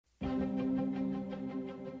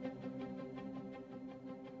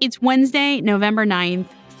It's Wednesday, November 9th,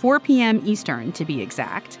 4 p.m. Eastern to be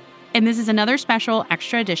exact, and this is another special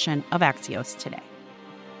extra edition of Axios Today.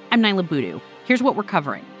 I'm Nyla Boodoo. Here's what we're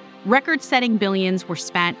covering. Record-setting billions were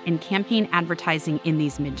spent in campaign advertising in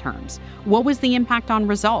these midterms. What was the impact on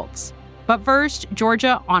results? But first,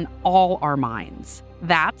 Georgia on all our minds.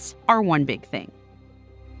 That's our one big thing.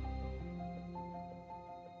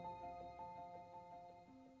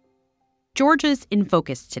 Georgia's in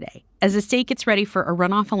focus today as the state gets ready for a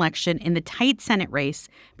runoff election in the tight Senate race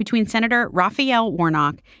between Senator Raphael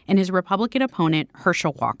Warnock and his Republican opponent,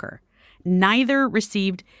 Herschel Walker. Neither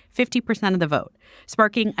received 50% of the vote,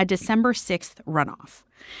 sparking a December 6th runoff.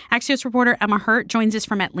 Axios reporter Emma Hurt joins us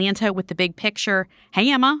from Atlanta with the big picture.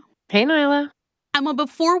 Hey, Emma. Hey, Nyla. Emma,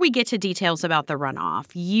 before we get to details about the runoff,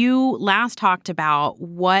 you last talked about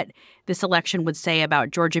what this election would say about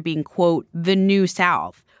Georgia being, quote, the new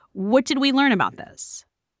South. What did we learn about this?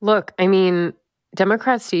 Look,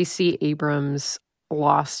 Democrat Stacey Abrams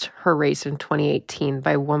lost her race in 2018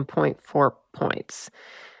 by 1.4 points.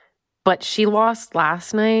 But she lost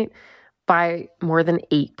last night by more than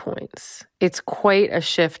 8 points. It's quite a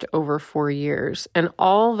shift over 4 years. And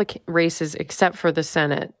all the races, except for the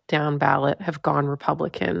Senate down ballot, have gone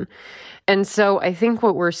Republican. And so I think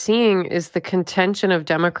what we're seeing is the contention of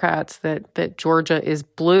Democrats that Georgia is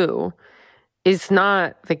blue is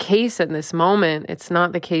not the case in this moment. It's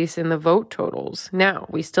not the case in the vote totals. Now,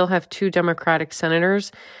 we still have 2 Democratic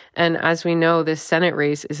senators, and as we know, this Senate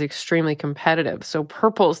race is extremely competitive. So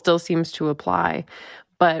purple still seems to apply,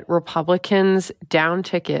 but Republicans down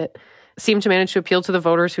ticket seem to manage to appeal to the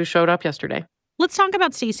voters who showed up yesterday. Let's talk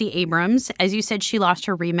about Stacey Abrams. As you said, she lost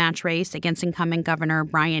her rematch race against incumbent Governor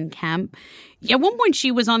Brian Kemp. At one point,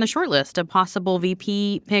 she was on the short list of possible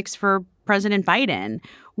VP picks for President Biden.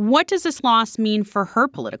 What does this loss mean for her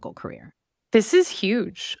political career? This is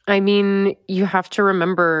huge. You have to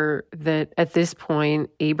remember that at this point,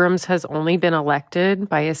 Abrams has only been elected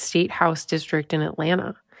by a state house district in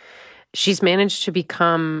Atlanta. She's managed to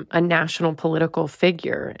become a national political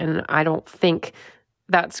figure, and I don't think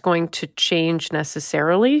that's going to change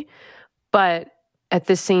necessarily. But at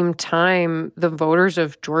the same time, the voters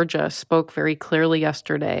of Georgia spoke very clearly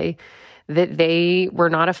yesterday that they were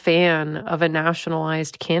not a fan of a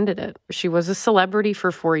nationalized candidate. She was a celebrity for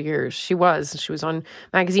 4 years. She was on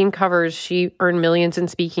magazine covers. She earned millions in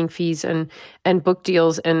speaking fees and book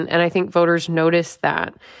deals. And I think voters noticed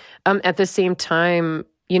that. At the same time,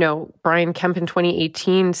 Brian Kemp in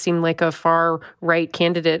 2018 seemed like a far-right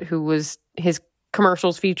candidate his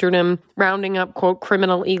commercials featured him rounding up, quote,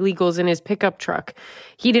 criminal illegals in his pickup truck.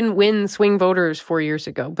 He didn't win swing voters 4 years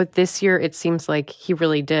ago, but this year it seems like he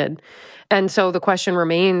really did. And so the question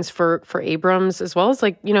remains for Abrams, as well as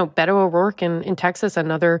Beto O'Rourke in Texas,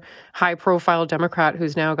 another high-profile Democrat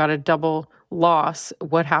who's now got a double loss.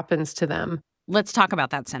 What happens to them? Let's talk about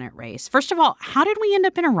that Senate race. First of all, how did we end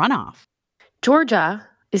up in a runoff? Georgia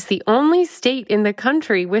is the only state in the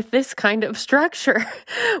country with this kind of structure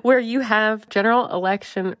where you have general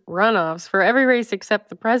election runoffs for every race except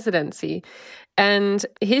the presidency. And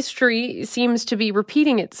history seems to be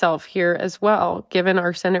repeating itself here as well, given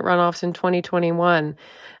our Senate runoffs in 2021.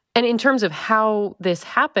 And in terms of how this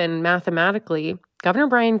happened mathematically, Governor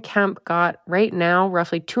Brian Kemp got right now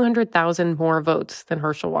roughly 200,000 more votes than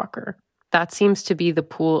Herschel Walker. That seems to be the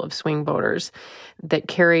pool of swing voters that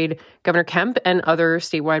carried Governor Kemp and other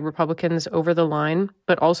statewide Republicans over the line,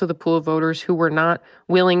 but also the pool of voters who were not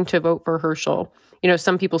willing to vote for Herschel.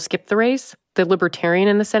 Some people skipped the race. The Libertarian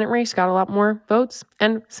in the Senate race got a lot more votes,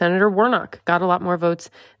 and Senator Warnock got a lot more votes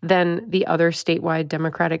than the other statewide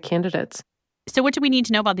Democratic candidates. So what do we need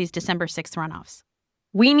to know about these December 6th runoffs?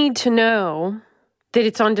 We need to know that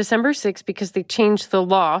it's on December 6th because they changed the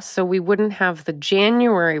law, so we wouldn't have the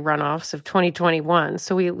January runoffs of 2021.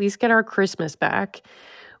 So we at least get our Christmas back.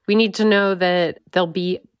 We need to know that there'll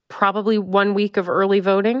be probably 1 week of early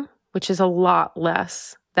voting, which is a lot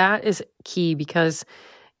less. That is key because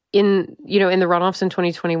in the runoffs in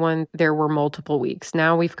 2021, there were multiple weeks.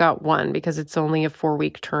 Now we've got one because it's only a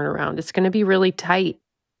 4-week turnaround. It's going to be really tight.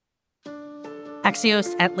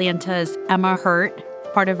 Axios Atlanta's Emma Hurt,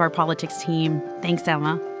 part of our politics team. Thanks,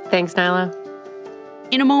 Emma. Thanks, Nyla.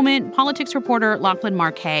 In a moment, politics reporter Lachlan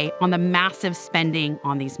Markay on the massive spending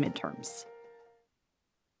on these midterms.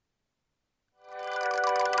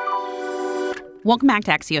 Welcome back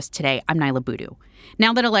to Axios Today. I'm Nyla Boodoo.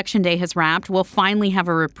 Now that Election Day has wrapped, we'll finally have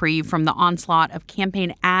a reprieve from the onslaught of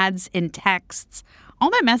campaign ads and texts all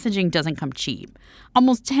that messaging doesn't come cheap.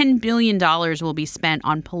 Almost $10 billion will be spent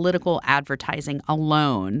on political advertising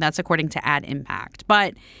alone. That's according to Ad Impact.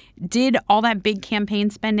 But did all that big campaign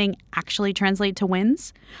spending actually translate to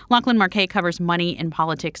wins? Lachlan Markay covers money and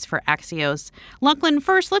politics for Axios. Lachlan,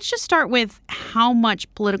 first, let's just start with how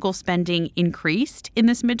much political spending increased in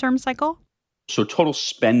this midterm cycle. So total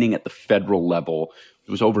spending at the federal level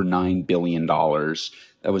was over $9 billion.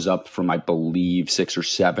 That was up from, I believe, 6 or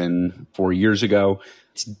 7 4 years ago.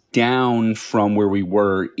 It's down from where we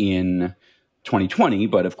were in 2020,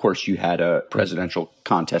 but of course you had a presidential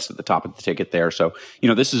contest at the top of the ticket there. So,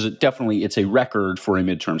 this is it's a record for a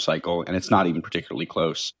midterm cycle, and it's not even particularly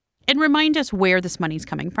close. And remind us where this money's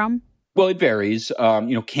coming from. Well, it varies.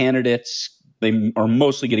 Candidates, they are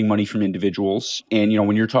mostly getting money from individuals. And,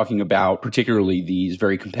 when you're talking about particularly these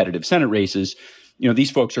very competitive Senate races,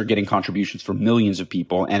 these folks are getting contributions from millions of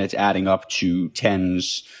people, and it's adding up to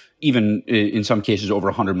tens, even in some cases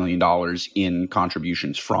over $100 million in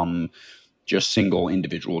contributions from just single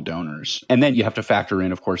individual donors. And then you have to factor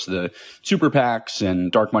in, of course, the super PACs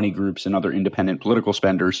and dark money groups and other independent political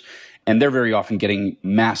spenders. And they're very often getting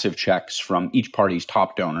massive checks from each party's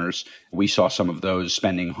top donors. We saw some of those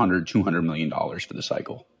spending $100, $200 million for the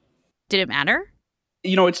cycle. Did it matter?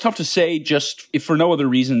 It's tough to say, just if for no other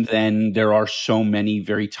reason than there are so many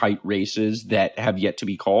very tight races that have yet to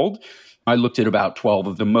be called. I looked at about 12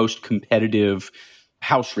 of the most competitive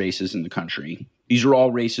House races in the country. These are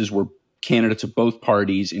all races where candidates of both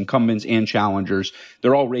parties, incumbents and challengers,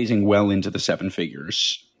 they're all raising well into the 7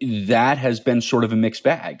 figures. That has been sort of a mixed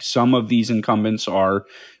bag. Some of these incumbents are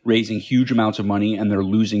raising huge amounts of money and they're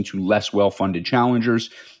losing to less well-funded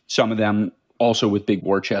challengers. Some of them, also with big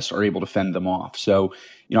war chests, are able to fend them off. So,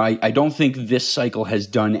 I don't think this cycle has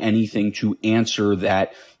done anything to answer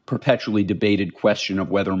that perpetually debated question of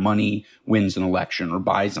whether money wins an election or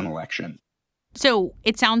buys an election. So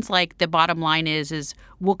it sounds like the bottom line is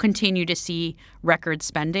we'll continue to see record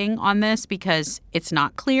spending on this because it's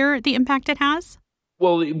not clear the impact it has?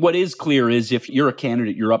 Well, what is clear is if you're a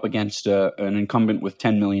candidate, you're up against an incumbent with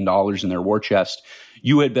 $10 million in their war chest,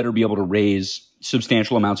 you had better be able to raise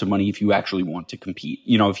substantial amounts of money if you actually want to compete.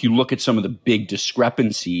 If you look at some of the big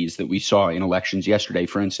discrepancies that we saw in elections yesterday,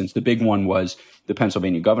 for instance, the big one was the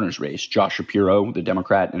Pennsylvania governor's race. Josh Shapiro, the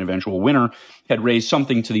Democrat and eventual winner, had raised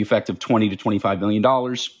something to the effect of $20 to $25 million.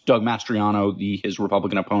 Doug Mastriano, his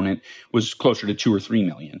Republican opponent, was closer to $2 or $3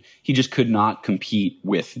 million. He just could not compete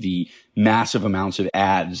with the massive amounts of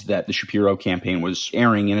ads that the Shapiro campaign was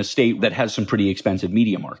airing in a state that has some pretty expensive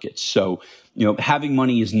media markets. So, having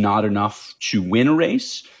money is not enough to win a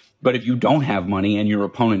race, but if you don't have money and your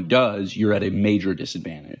opponent does, you're at a major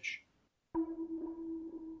disadvantage.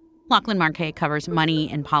 Lachlan Markay covers money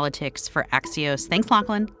and politics for Axios. Thanks,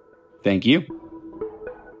 Lachlan. Thank you.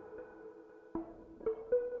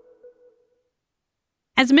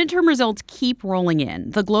 As midterm results keep rolling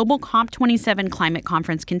in, the global COP27 climate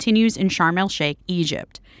conference continues in Sharm el-Sheikh,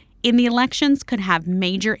 Egypt. And the elections could have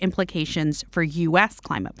major implications for U.S.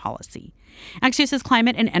 climate policy. Axios'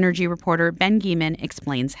 climate and energy reporter Ben Geeman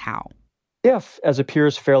explains how. If, as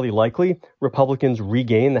appears fairly likely, Republicans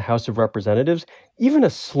regain the House of Representatives, even a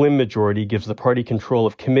slim majority gives the party control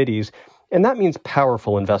of committees, and that means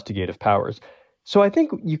powerful investigative powers. So I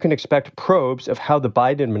think you can expect probes of how the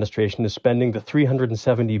Biden administration is spending the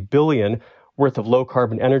 $370 billion worth of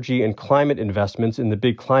low-carbon energy and climate investments in the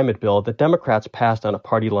big climate bill that Democrats passed on a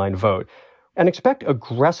party-line vote. And expect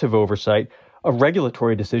aggressive oversight of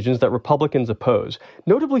regulatory decisions that Republicans oppose,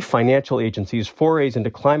 notably financial agencies' forays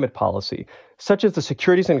into climate policy, such as the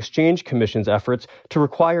Securities and Exchange Commission's efforts to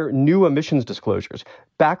require new emissions disclosures.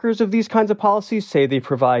 Backers of these kinds of policies say they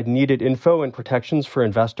provide needed info and protections for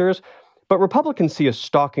investors, but Republicans see a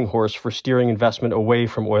stalking horse for steering investment away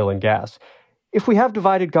from oil and gas. If we have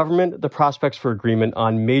divided government, the prospects for agreement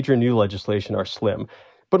on major new legislation are slim.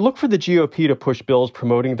 But look for the GOP to push bills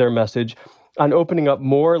promoting their message on opening up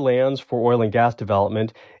more lands for oil and gas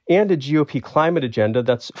development and a GOP climate agenda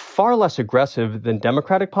that's far less aggressive than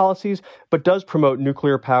Democratic policies, but does promote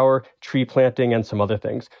nuclear power, tree planting, and some other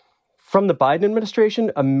things. From the Biden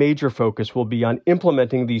administration, a major focus will be on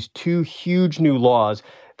implementing these 2 huge new laws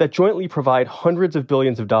that jointly provide hundreds of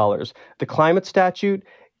billions of dollars, the climate statute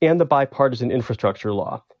and the bipartisan infrastructure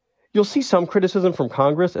law. You'll see some criticism from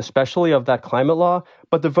Congress, especially of that climate law,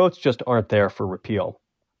 but the votes just aren't there for repeal.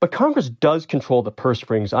 But Congress does control the purse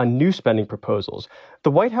strings on new spending proposals. The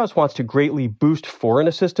White House wants to greatly boost foreign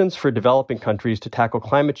assistance for developing countries to tackle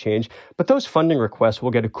climate change, but those funding requests will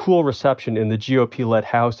get a cool reception in the GOP-led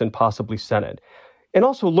House and possibly Senate. And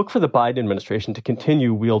also look for the Biden administration to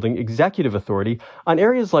continue wielding executive authority on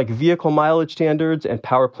areas like vehicle mileage standards and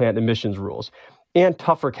power plant emissions rules. and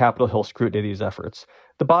tougher Capitol Hill scrutiny of these efforts.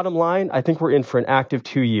 The bottom line, I think we're in for an active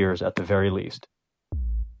 2 years at the very least.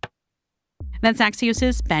 That's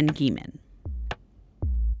Axios' Ben Geman.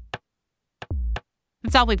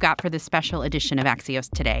 That's all we've got for this special edition of Axios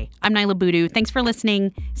Today. I'm Niala Boodhoo. Thanks for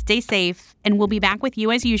listening. Stay safe, and we'll be back with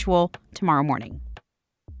you as usual tomorrow morning.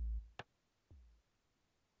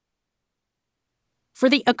 For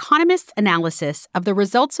The Economist's analysis of the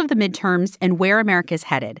results of the midterms and where America's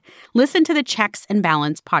headed, listen to the Checks and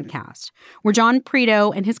Balance podcast, where John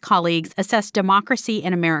Preto and his colleagues assess democracy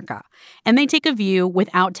in America, and they take a view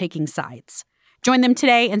without taking sides. Join them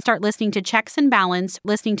today and start listening to Checks and Balance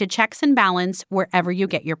wherever you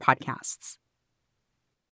get your podcasts.